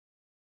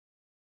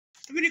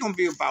really gonna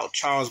be about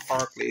Charles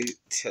Barkley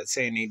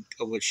saying he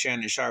with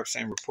Shannon Sharpe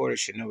saying reporters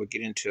should never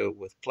get into it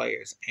with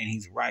players, and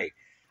he's right.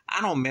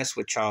 I don't mess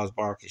with Charles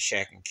Barkley,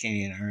 Shaq, and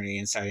Kenny and Ernie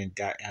inside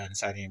the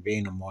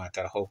NBA no more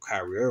after the whole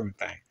Kyrie Irving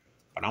thing.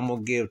 But I'm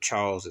gonna give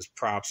Charles his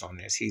props on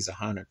this. He's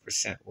 100%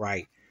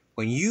 right.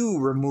 When you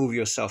remove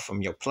yourself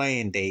from your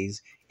playing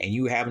days and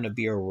you happen to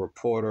be a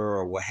reporter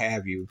or what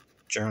have you,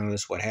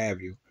 journalist, what have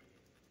you,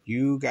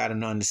 you got to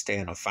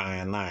understand a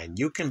fine line.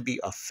 You can be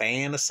a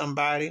fan of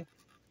somebody.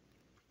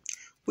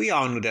 We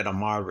all knew that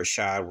Ahmad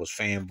Rashad was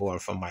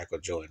fanboying for Michael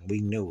Jordan. We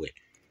knew it.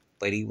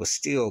 But he was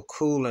still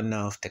cool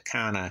enough to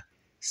kind of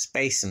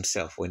space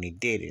himself when he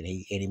did it. And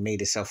he made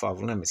himself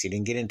off limits. He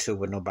didn't get into it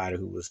with nobody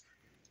who was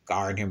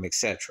guarding him,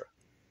 etc.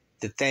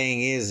 The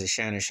thing is that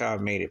Shannon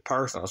Sharpe made it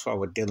personal. That's why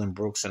with Dylan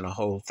Brooks and the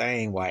whole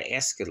thing, why it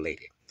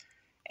escalated.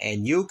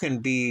 And you can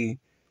be,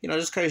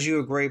 just because you're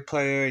a great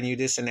player and you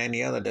this and that and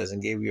the other doesn't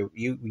give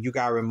you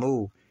got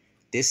removed.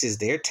 This is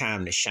their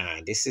time to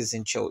shine. This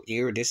isn't your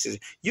era.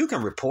 You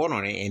can report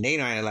on it and they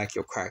don't like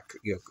your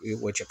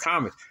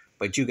comments,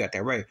 but you got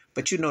that right.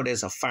 But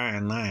there's a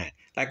fine line.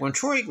 Like when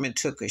Troy Aikman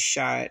took a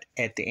shot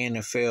at the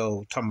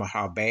NFL, talking about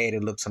how bad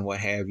it looks and what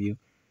have you,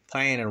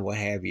 playing and what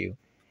have you,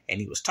 and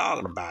he was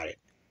talking about it.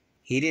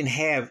 He didn't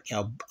have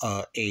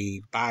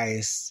a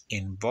bias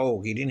in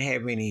vogue. He didn't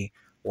have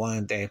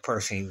that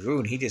person he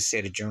ruined. He just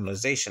said a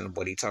generalization of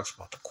what he talks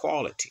about, the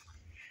quality.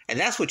 And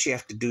that's what you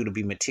have to do to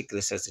be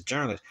meticulous as a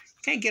journalist.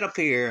 You can't get up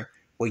here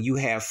where you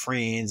have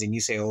friends and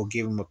you say, oh,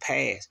 give him a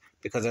pass.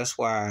 Because that's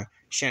why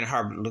Shannon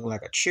Sharpe looking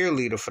like a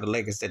cheerleader for the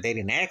Lakers that they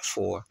didn't ask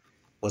for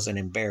was an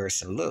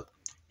embarrassing look.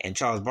 And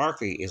Charles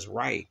Barkley is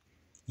right.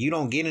 You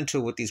don't get into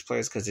it with these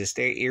players because it's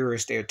their era,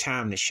 it's their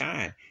time to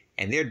shine.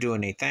 And they're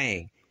doing their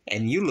thing.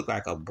 And you look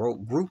like a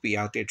broke groupie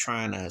out there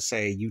trying to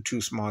say you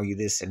too small, you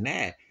this and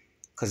that.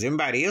 Because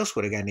everybody else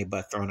would have gotten their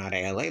butt thrown out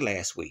of L.A.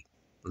 last week.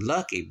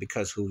 Lucky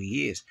because who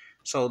he is.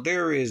 So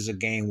there is a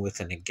game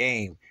within a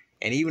game.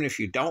 And even if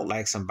you don't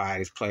like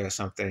somebody's play or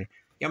something,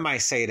 you might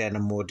say that in a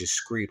more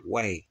discreet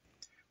way.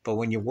 But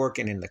when you're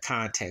working in the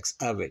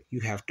context of it, you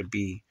have to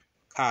be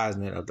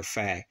cognizant of the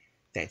fact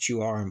that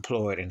you are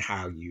employed in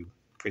how you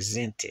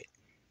present it.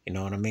 You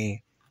know what I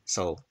mean?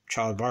 So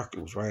Charles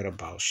Barkley was right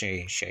about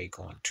Shay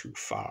going too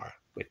far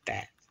with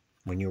that.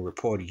 When you're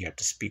reporting, you have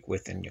to speak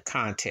within your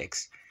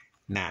context,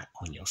 not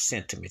on your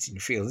sentiments and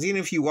your feelings.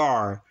 Even if you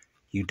are,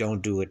 you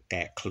don't do it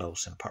that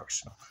close and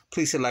personal.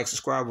 Please hit like,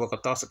 subscribe, welcome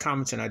thoughts or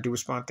comments, and I do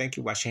respond. Thank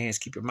you. Wash your hands,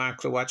 keep your mind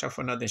clear. Watch out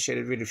for another and share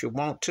the video if you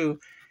want to.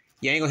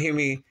 You ain't gonna hear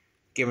me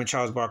giving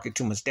Charles Barkley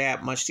too much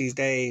dab much these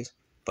days,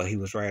 but he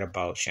was right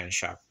about Shannon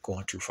Sharpe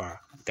going too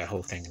far with that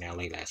whole thing in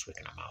LA last week,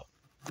 and I'm out.